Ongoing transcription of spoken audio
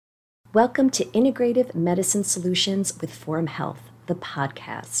Welcome to Integrative Medicine Solutions with Forum Health, the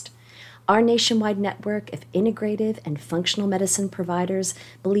podcast. Our nationwide network of integrative and functional medicine providers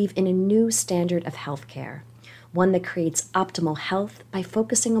believe in a new standard of healthcare, one that creates optimal health by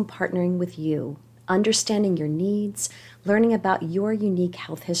focusing on partnering with you, understanding your needs, learning about your unique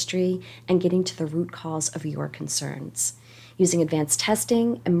health history, and getting to the root cause of your concerns. Using advanced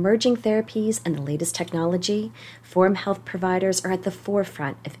testing, emerging therapies, and the latest technology, Forum Health providers are at the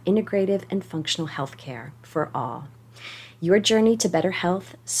forefront of integrative and functional healthcare for all. Your journey to better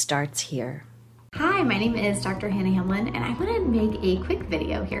health starts here. Hi, my name is Dr. Hannah Hamlin, and I want to make a quick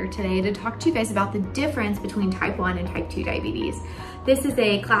video here today to talk to you guys about the difference between type 1 and type 2 diabetes. This is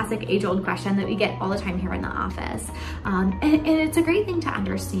a classic age-old question that we get all the time here in the office. And it's a great thing to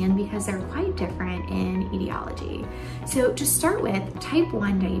understand because they're quite different in etiology. So to start with, type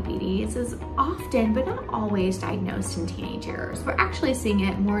 1 diabetes is often, but not always, diagnosed in teenage years. We're actually seeing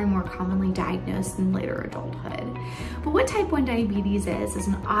it more and more commonly diagnosed in later adulthood. But what type 1 diabetes is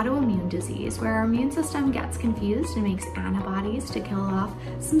an autoimmune disease where our immune system gets confused and makes antibodies to kill off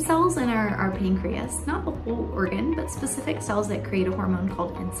some cells in our pancreas, not the whole organ, but specific cells that create a hormone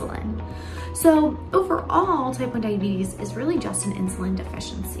called insulin. So overall, type 1 diabetes is really just an insulin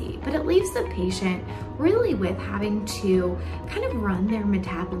deficiency, but it leaves the patient really with having to kind of run their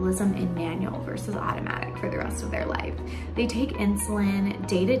metabolism in manual versus automatic for the rest of their life. They take insulin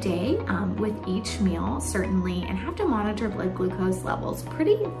day to day with each meal, certainly, and have to monitor blood glucose levels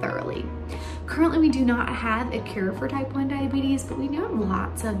pretty thoroughly. Currently, we do not have a cure for type 1 diabetes, but we do have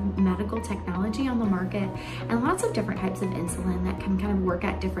lots of medical technology on the market and lots of different types of insulin that can kind of work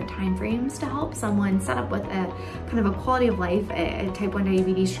at different time frames to help someone set up with a kind of a quality of life, a type 1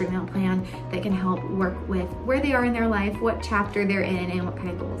 diabetes treatment plan that can help work with where they are in their life, what chapter they're in, and what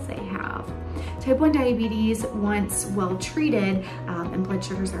kind of goals they have. Type 1 diabetes, once well treated and blood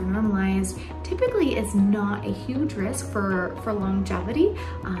sugars are normalized, typically is not a huge risk for longevity.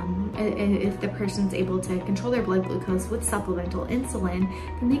 If the person's able to control their blood glucose with supplemental insulin,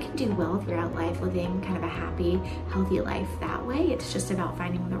 then they can do well throughout life, living kind of a happy, healthy life that way. It's just about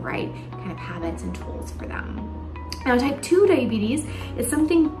finding the right kind of habits and tools for them. Now, type 2 diabetes is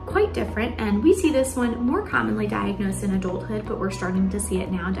something quite different, and we see this one more commonly diagnosed in adulthood, but we're starting to see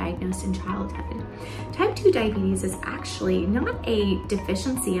it now diagnosed in childhood. Type 2 diabetes is actually not a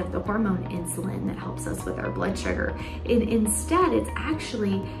deficiency of the hormone insulin that helps us with our blood sugar. Instead, it's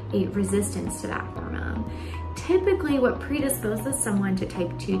actually a resistance to that hormone. Typically, what predisposes someone to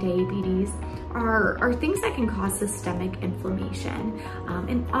type 2 diabetes are things that can cause systemic inflammation.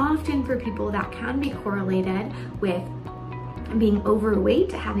 And often for people that can be correlated with being overweight,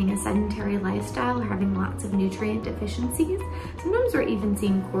 having a sedentary lifestyle, or having lots of nutrient deficiencies. Sometimes we're even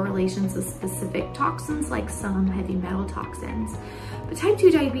seeing correlations with specific toxins like some heavy metal toxins. But type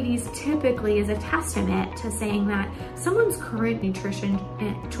 2 diabetes typically is a testament to saying that someone's current nutrition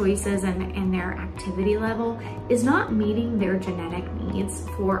choices and their activity level is not meeting their genetic needs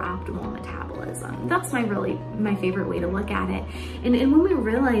for optimal metabolism. That's my favorite way to look at it. And when we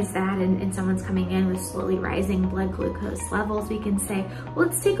realize that and someone's coming in with slowly rising blood glucose levels, we can say, well,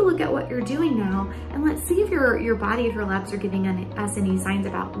 let's take a look at what you're doing now, and let's see if your body, if your labs are giving us any signs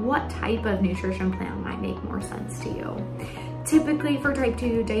about what type of nutrition plan might make more sense to you. Typically for type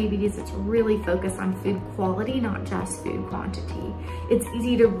 2 diabetes, it's really focused on food quality, not just food quantity. It's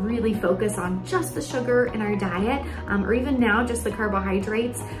easy to really focus on just the sugar in our diet, or even now just the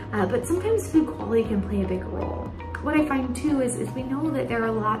carbohydrates, but sometimes food quality can play a big role. What I find too is we know that there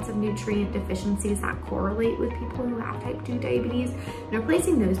are lots of nutrient deficiencies that correlate with people who have type 2 diabetes, and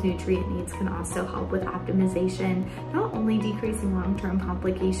replacing those nutrient needs can also help with optimization, not only decreasing long-term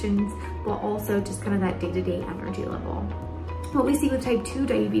complications, but also just kind of that day-to-day energy level. What we see with type 2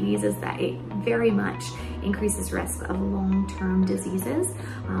 diabetes is that it very much increases risk of long-term diseases.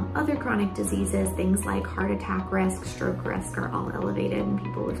 Other chronic diseases, things like heart attack risk, stroke risk, are all elevated in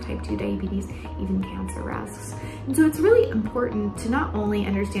people with type 2 diabetes, even cancer risks. And so it's really important to not only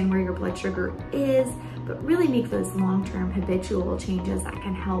understand where your blood sugar is, but really make those long-term habitual changes that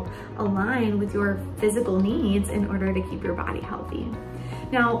can help align with your physical needs in order to keep your body healthy.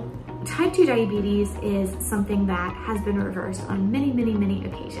 Now, type 2 diabetes is something that has been reversed on many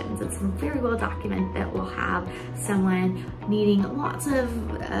occasions. It's very well documented that we'll have someone needing lots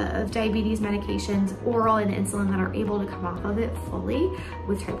of diabetes medications, oral and insulin, that are able to come off of it fully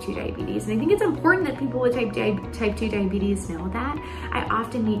with type 2 diabetes. And I think it's important that people with type 2 diabetes know that. I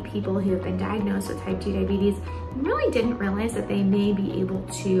often meet people who have been diagnosed with type 2 diabetes and really didn't realize that they may be able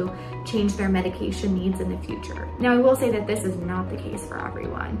to change their medication needs in the future. Now, I will say that this is not the case for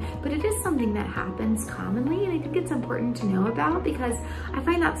everyone, but it is something that happens commonly, and I think it's important to know about because I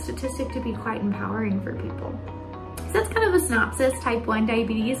find that statistic to be quite empowering for people. So that's kind of a synopsis. Type 1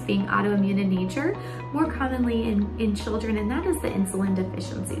 diabetes being autoimmune in nature, more commonly in children, and that is the insulin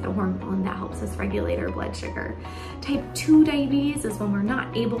deficiency, the hormone that helps us regulate our blood sugar. Type 2 diabetes is when we're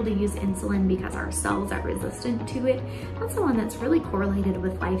not able to use insulin because our cells are resistant to it. That's the one that's really correlated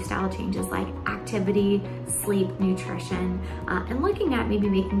with lifestyle changes like activity, sleep, nutrition, and looking at maybe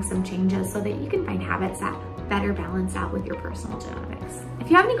making some changes so that you can find habits that better balance out with your personal genetics. If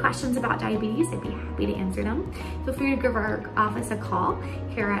you have any questions about diabetes, I'd be happy to answer them. Feel free to give our office a call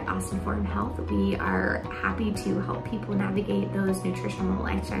here at Austin Forum Health. We are happy to help people navigate those nutritional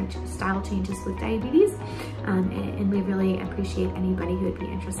lifestyle changes with diabetes, and we really appreciate anybody who would be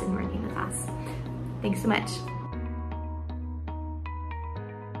interested in working with us. Thanks so much.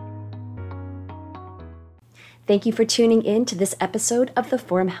 Thank you for tuning in to this episode of the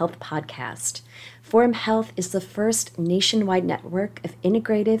Forum Health Podcast. Forum Health is the first nationwide network of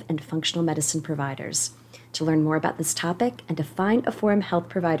integrative and functional medicine providers. To learn more about this topic and to find a Forum Health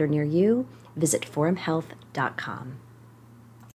provider near you, visit forumhealth.com.